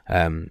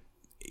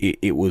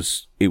 It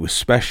was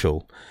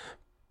special,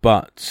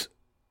 but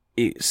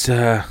it's,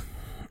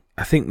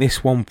 I think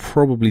this one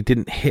probably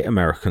didn't hit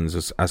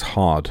Americans as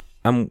hard.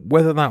 And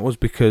whether that was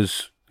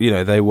because,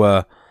 they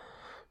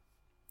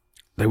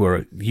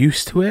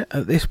used to it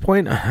at this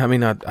point. I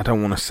mean, I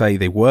don't want to say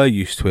they were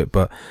used to it,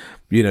 but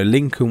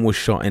Lincoln was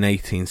shot in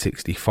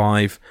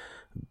 1865.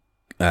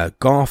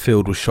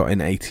 Garfield was shot in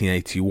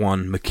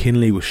 1881.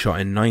 McKinley was shot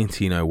in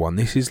 1901.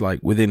 This is like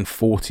within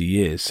 40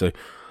 years. So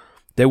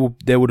there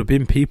would have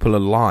been people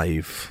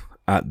alive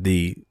at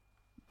the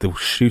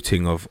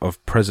shooting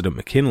of President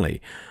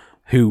McKinley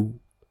who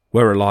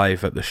were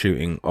alive at the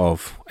shooting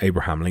of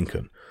Abraham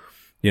Lincoln.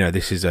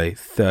 This is a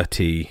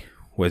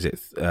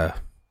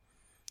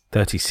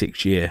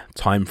 36-year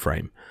time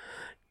frame.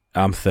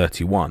 I'm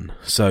 31.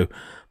 So,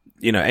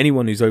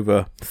 anyone who's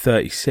over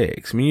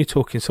 36, I mean, you're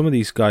talking, some of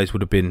these guys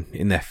would have been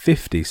in their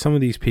 50s. Some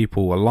of these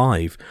people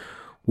alive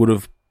would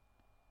have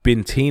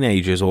been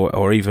teenagers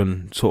or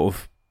even sort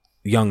of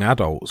young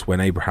adults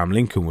when Abraham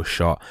Lincoln was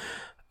shot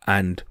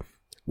and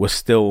were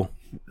still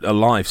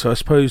alive. So I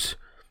suppose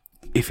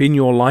if in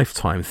your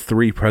lifetime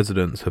 3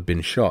 presidents have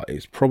been shot,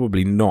 it's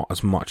probably not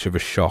as much of a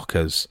shock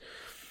as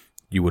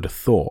you would have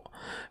thought.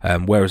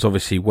 Whereas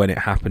obviously when it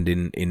happened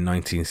in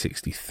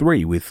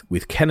 1963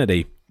 with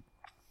Kennedy,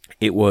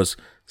 it was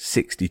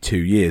 62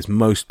 years.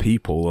 Most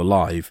people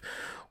alive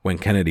when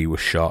Kennedy was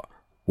shot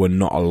were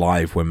not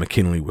alive when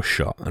McKinley was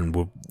shot,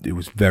 and it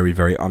was very,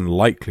 very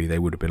unlikely they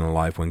would have been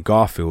alive when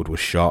Garfield was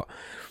shot.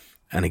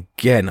 And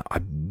again,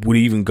 I would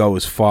even go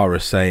as far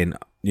as saying,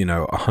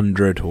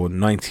 100 or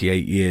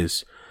 98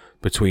 years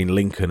between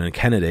Lincoln and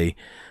Kennedy,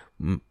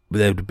 there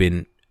would have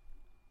been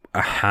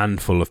a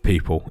handful of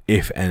people,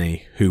 if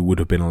any, who would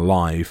have been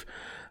alive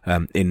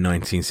in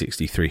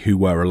 1963, who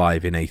were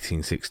alive in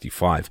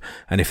 1865.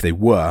 And if they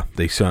were,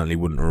 they certainly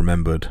wouldn't have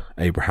remembered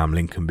Abraham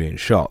Lincoln being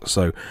shot.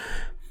 So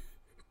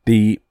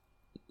I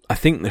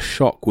think the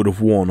shock would have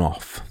worn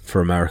off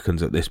for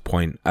Americans at this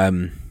point.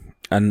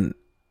 And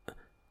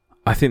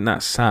I think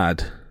that's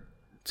sad,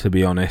 to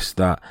be honest,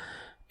 that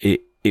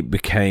it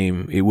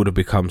would have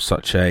become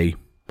such a,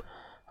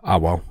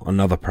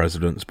 another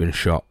president's been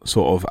shot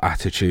sort of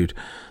attitude.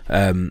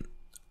 And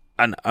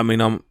I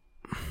mean,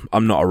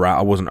 I'm not around,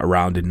 I wasn't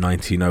around in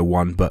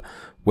 1901, but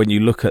when you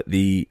look at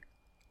the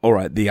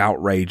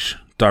outrage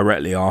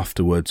directly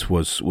afterwards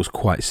was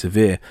quite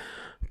severe,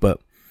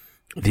 but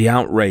the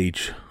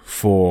outrage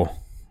for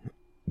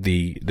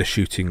the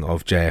shooting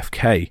of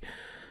JFK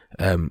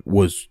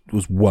was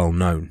well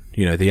known.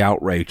 The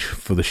outrage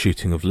for the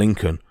shooting of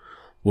Lincoln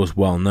was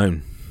well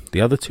known. The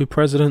other 2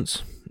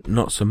 presidents,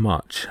 not so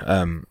much.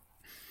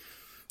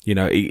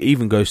 It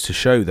even goes to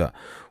show that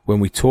when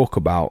we talk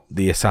about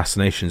the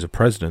assassinations of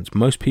presidents,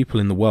 most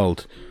people in the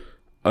world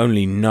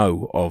only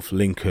know of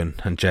Lincoln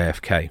and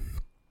JFK.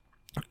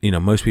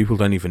 Most people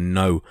don't even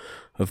know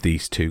of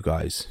these 2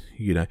 guys.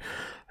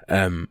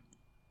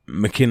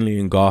 McKinley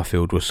and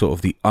Garfield were sort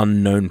of the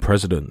unknown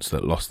presidents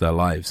that lost their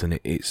lives, and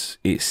it's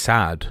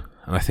sad.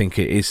 And I think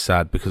it is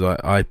sad because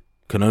I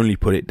can only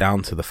put it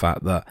down to the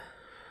fact that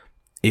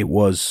they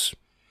were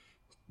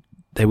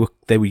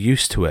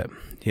used to it.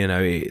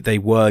 They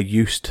were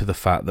used to the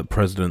fact that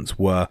presidents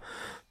were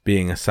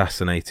being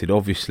assassinated.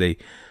 Obviously,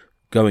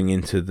 going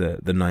into the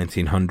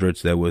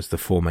 1900s, there was the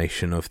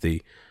formation of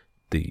the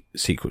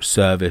Secret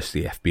Service,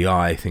 the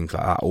FBI, things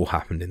like that all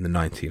happened in the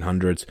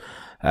 1900s.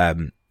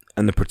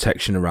 And the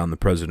protection around the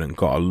president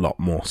got a lot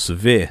more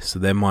severe. So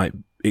there might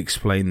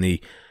explain the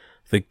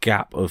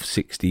gap of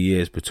 60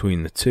 years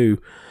between the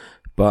 2.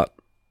 But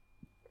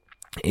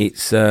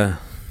it's, I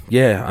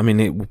mean,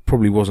 it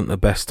probably wasn't the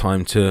best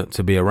time to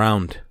be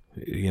around,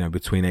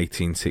 between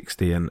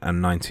 1860 and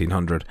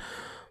 1900.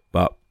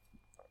 But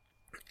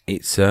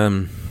it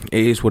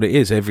is what it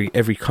is.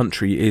 Every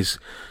country is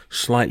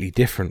slightly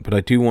different. But I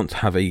do want to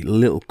have a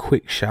little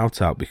quick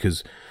shout out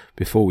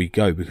before we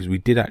go, because we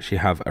did actually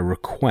have a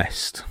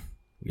request.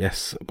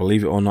 Yes,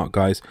 believe it or not,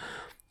 guys,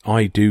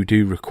 I do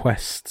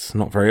requests,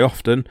 not very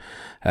often,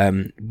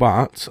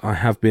 but I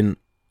have been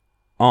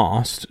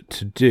asked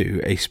to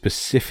do a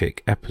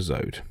specific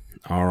episode.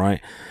 All right,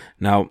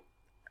 now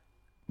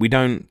we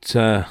don't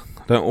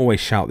always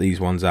shout these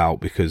ones out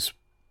because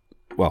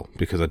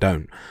I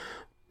don't,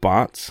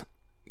 but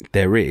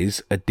there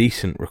is a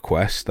decent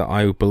request that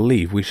I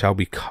believe we shall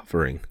be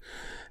covering,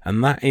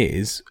 and that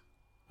is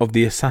of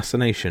the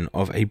assassination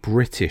of a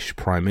British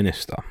Prime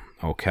Minister.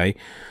 Okay,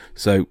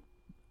 so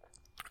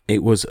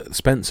it was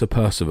Spencer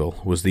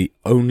Perceval was the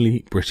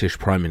only British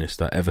Prime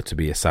Minister ever to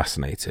be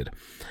assassinated,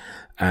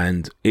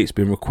 and it's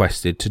been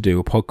requested to do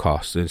a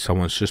podcast, and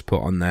someone's just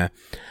put on there,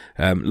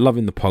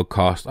 loving the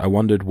podcast. I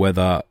wondered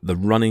whether the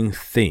running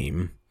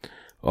theme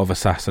of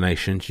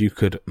assassinations, you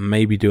could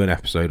maybe do an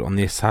episode on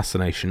the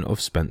assassination of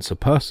Spencer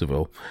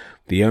Perceval,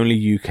 the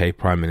only UK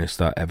Prime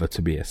Minister ever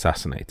to be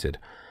assassinated.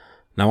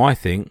 Now, I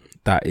think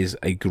that is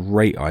a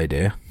great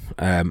idea,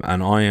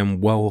 and I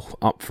am well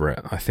up for it.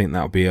 I think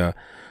that would be a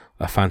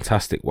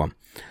fantastic one.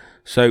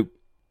 So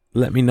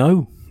let me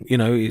know.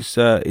 Is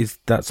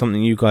that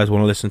something you guys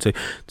want to listen to?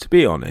 To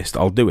be honest,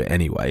 I'll do it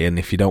anyway. And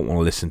if you don't want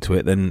to listen to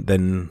it,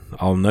 then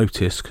I'll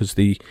notice, because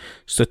the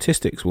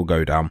statistics will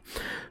go down.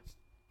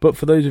 But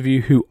for those of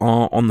you who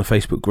are on the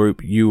Facebook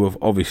group, you have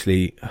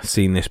obviously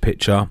seen this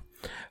picture.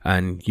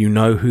 and you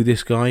know who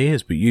this guy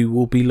is, but you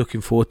will be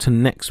looking forward to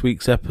next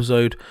week's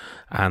episode,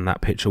 and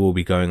that picture will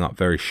be going up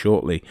very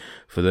shortly.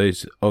 For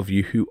those of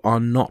you who are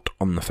not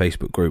on the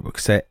Facebook group,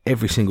 because they're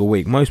every single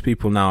week, most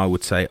people now I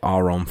would say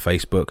are on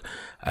Facebook.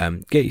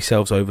 Get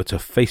yourselves over to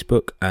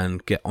Facebook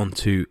and get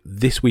onto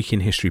This Week in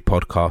History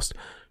podcast.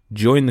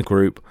 Join the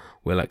group.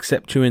 We'll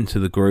accept you into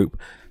the group.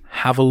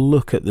 Have a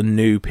look at the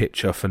new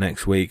picture for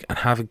next week and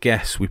have a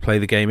guess. We play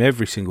the game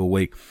every single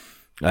week,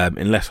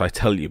 unless I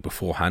tell you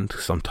beforehand.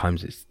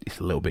 Sometimes it's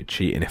a little bit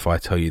cheating if I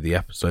tell you the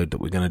episode that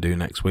we're going to do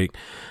next week.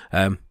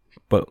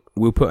 But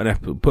we'll put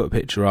a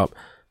picture up,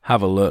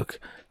 have a look,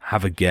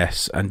 have a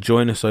guess, and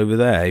join us over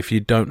there. If you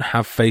don't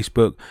have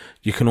Facebook,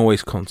 you can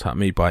always contact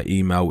me by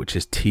email, which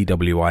is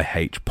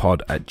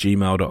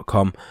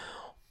twihpod@gmail.com.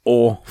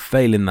 Or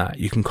failing that,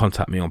 you can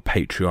contact me on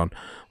Patreon,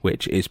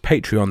 which is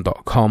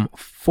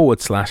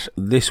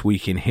patreon.com/This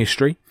Week in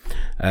History.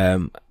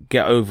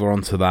 Get over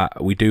onto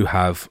that. We do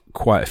have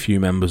quite a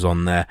few members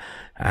on there.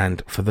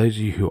 And for those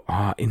of you who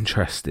are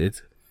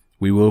interested,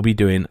 we will be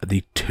doing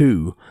the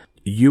 2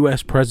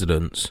 US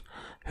presidents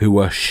who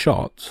were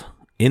shot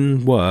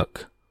in line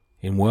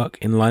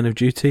of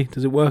duty.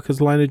 Does it work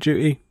as line of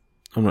duty?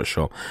 I'm not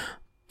sure.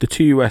 The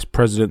 2 US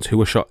presidents who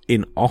were shot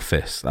in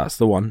office. That's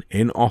the one,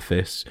 in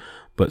office,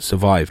 but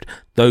survived.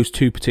 Those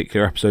 2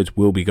 particular episodes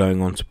will be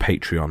going on to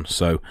Patreon.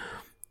 So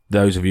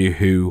those of you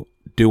who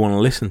do want to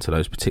listen to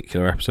those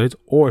particular episodes,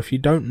 or if you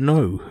don't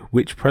know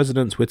which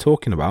presidents we're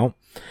talking about,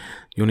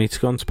 you'll need to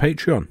go onto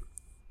Patreon.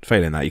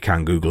 Failing that, you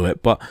can Google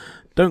it, but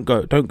don't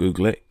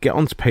Google it. Get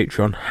onto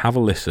Patreon, have a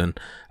listen.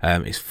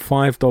 It's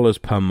 $5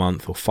 per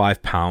month, or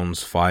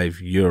 £5,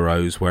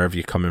 €5, wherever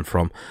you're coming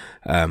from.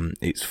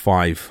 It's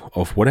 5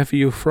 of whatever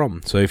you're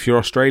from. So if you're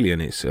Australian,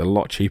 it's a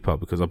lot cheaper,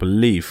 because I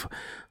believe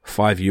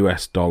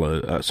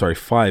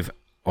 $5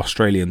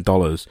 Australian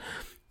dollars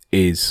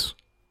is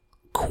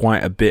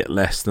quite a bit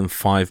less than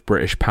 £5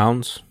 British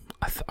pounds,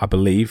 I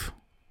believe.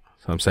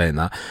 So I'm saying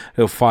that.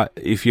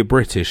 If you're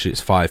British,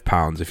 it's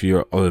 £5. If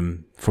you're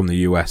from the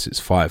US, it's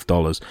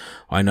 $5.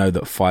 I know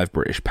that £5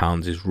 British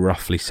pounds is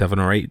roughly $7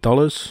 or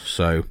 $8.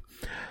 So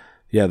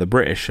yeah, the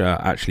British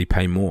actually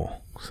pay more.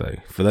 So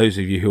for those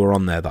of you who are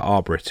on there that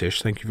are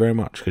British, thank you very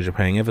much, because you're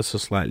paying ever so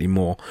slightly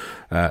more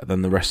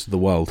than the rest of the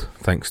world,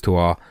 thanks to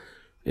our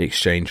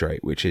exchange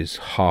rate, which is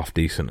half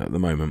decent at the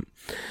moment.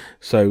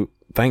 So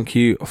thank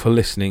you for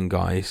listening,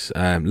 guys.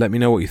 Let me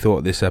know what you thought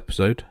of this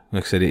episode.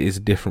 Like I said, it is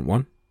a different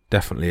one,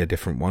 definitely a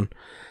different one.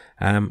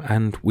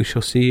 And we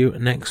shall see you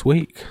next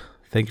week.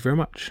 Thank you very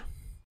much.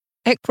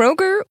 At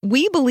Kroger,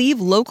 we believe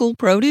local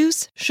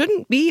produce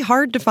shouldn't be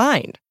hard to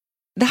find.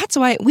 That's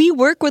why we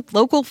work with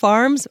local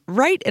farms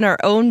right in our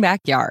own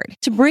backyard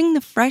to bring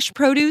the fresh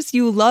produce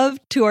you love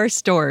to our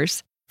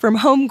stores. From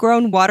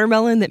homegrown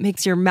watermelon that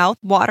makes your mouth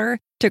water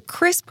to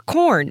crisp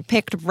corn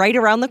picked right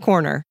around the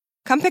corner.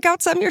 Come pick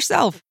out some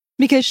yourself,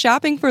 because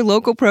shopping for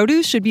local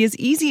produce should be as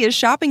easy as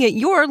shopping at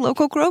your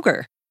local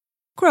Kroger.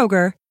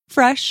 Kroger,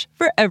 fresh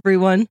for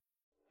everyone.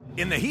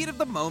 In the heat of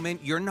the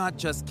moment, you're not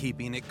just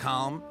keeping it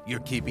calm, you're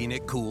keeping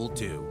it cool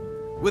too.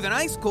 With an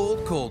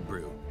ice-cold cold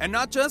brew. And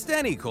not just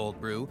any cold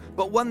brew,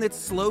 but one that's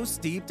slow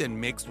steeped and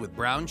mixed with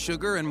brown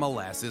sugar and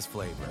molasses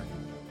flavor.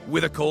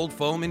 With a cold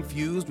foam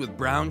infused with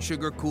brown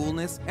sugar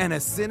coolness and a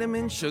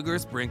cinnamon sugar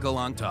sprinkle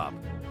on top.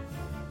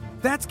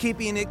 That's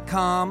keeping it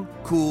calm,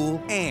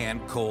 cool,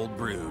 and cold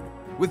brewed.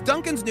 With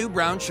Dunkin's new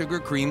brown sugar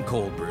cream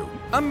cold brew.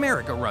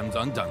 America runs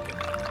on Dunkin'.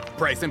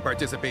 Price and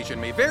participation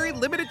may vary.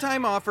 Limited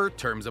time offer.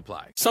 Terms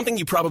apply. Something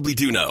you probably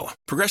do know.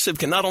 Progressive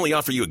can not only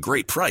offer you a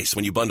great price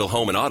when you bundle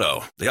home and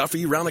auto, they offer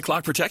you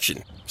round-the-clock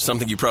protection.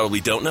 Something you probably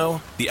don't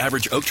know, the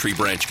average oak tree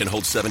branch can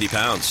hold 70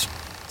 pounds.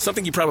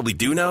 Something you probably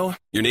do know,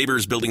 your neighbor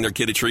is building their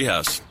kid a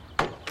treehouse.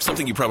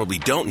 Something you probably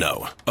don't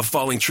know, a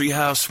falling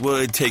treehouse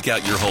would take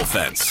out your whole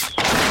fence.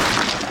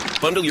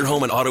 Bundle your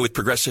home and auto with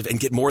Progressive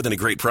and get more than a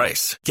great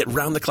price. Get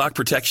round-the-clock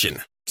protection.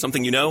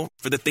 Something you know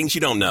for the things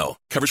you don't know.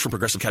 Coverage from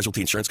Progressive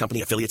Casualty Insurance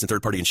Company, affiliates, and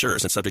third-party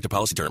insurers, and subject to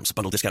policy terms.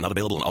 Bundle discount not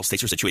available in all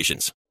states or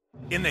situations.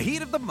 In the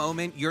heat of the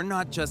moment, you're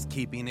not just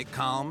keeping it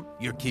calm,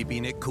 you're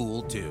keeping it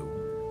cool too.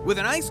 With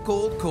an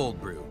ice-cold cold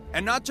brew.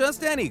 And not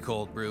just any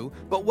cold brew,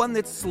 but one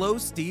that's slow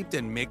steeped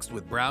and mixed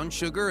with brown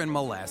sugar and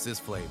molasses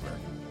flavor.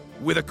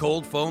 With a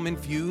cold foam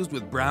infused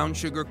with brown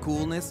sugar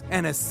coolness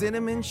and a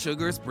cinnamon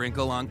sugar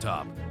sprinkle on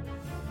top.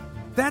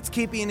 That's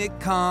keeping it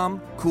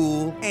calm,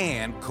 cool,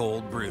 and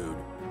cold brewed.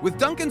 With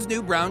Dunkin's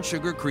new brown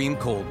sugar cream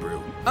cold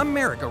brew.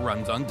 America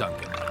runs on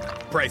Dunkin'.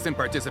 Price and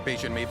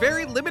participation may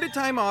vary. Limited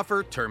time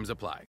offer. Terms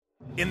apply.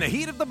 In the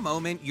heat of the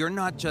moment, you're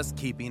not just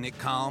keeping it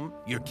calm,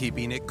 you're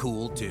keeping it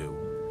cool too.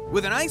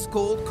 With an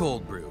ice-cold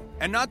cold brew.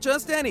 And not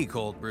just any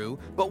cold brew,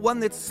 but one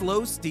that's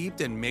slow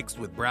steeped and mixed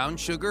with brown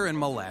sugar and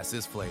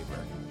molasses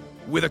flavor.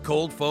 With a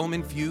cold foam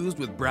infused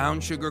with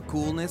brown sugar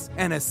coolness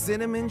and a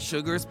cinnamon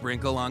sugar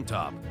sprinkle on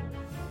top.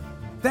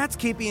 That's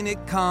keeping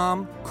it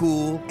calm,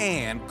 cool,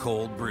 and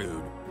cold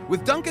brewed.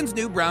 With Dunkin's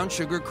new brown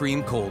sugar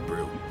cream cold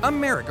brew.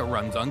 America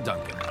runs on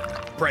Dunkin'.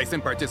 Price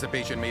and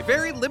participation may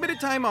vary. Limited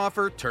time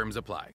offer. Terms apply.